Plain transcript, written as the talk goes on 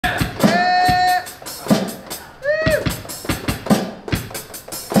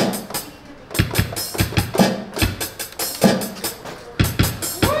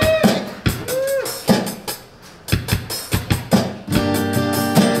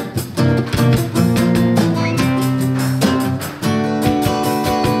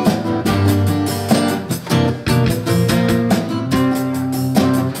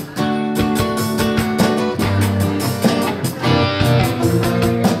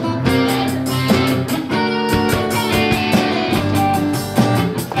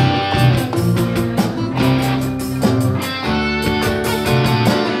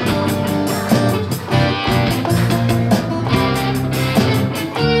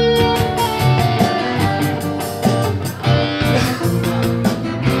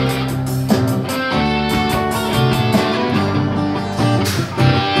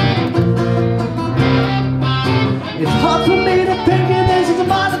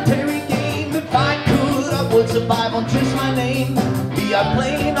there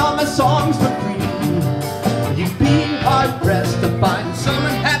playing all my songs for free. You'd be hard-pressed to find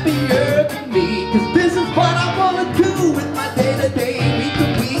someone happier than me, 'cause this is what I wanna do with my day-to-day,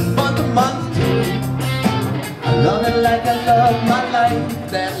 week-to-week, month-to-month too. I love it like I love my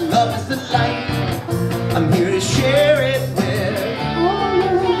life, that love is the light. I'm here to share it with all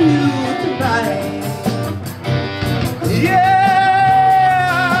of you tonight. Yeah,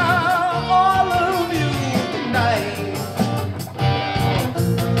 all of you tonight.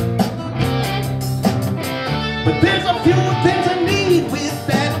 But there's a few things I need with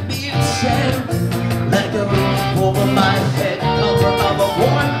that being said. Like a roof over my head, cover of a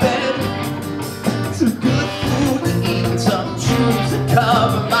warm bed, some good food to eat, and some shoes to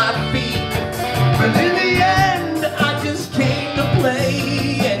cover my feet. But in the end, I just came to play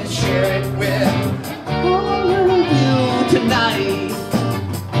and share it with all of you tonight.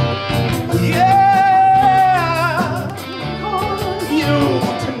 Yeah, all of you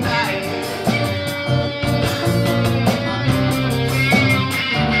tonight.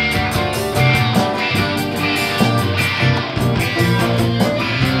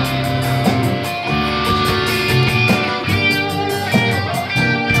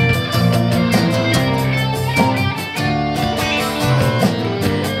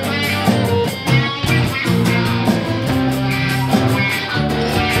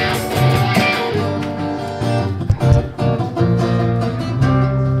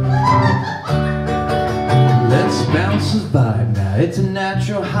 Bounce this vibe now, it's a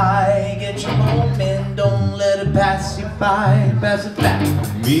natural high. Get your moment, don't let it pass you by. Pass it back to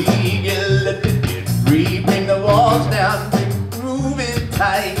me, get lifted, get free. Bring the walls down, bring the groove in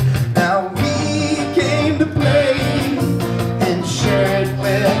tight. Now we came to play and share it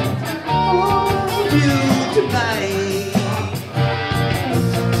with all of you tonight.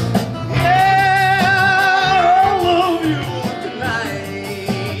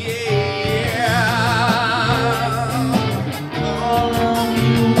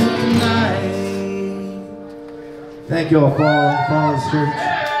 Thank you all for following this church.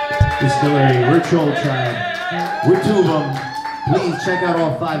 Distillery, we're Troll Tribe. We're two of them. Please check out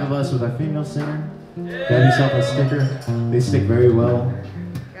all 5 of us with our female singer. Grab yourself a sticker. They stick very well.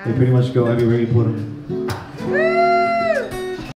 They pretty much go everywhere you put them.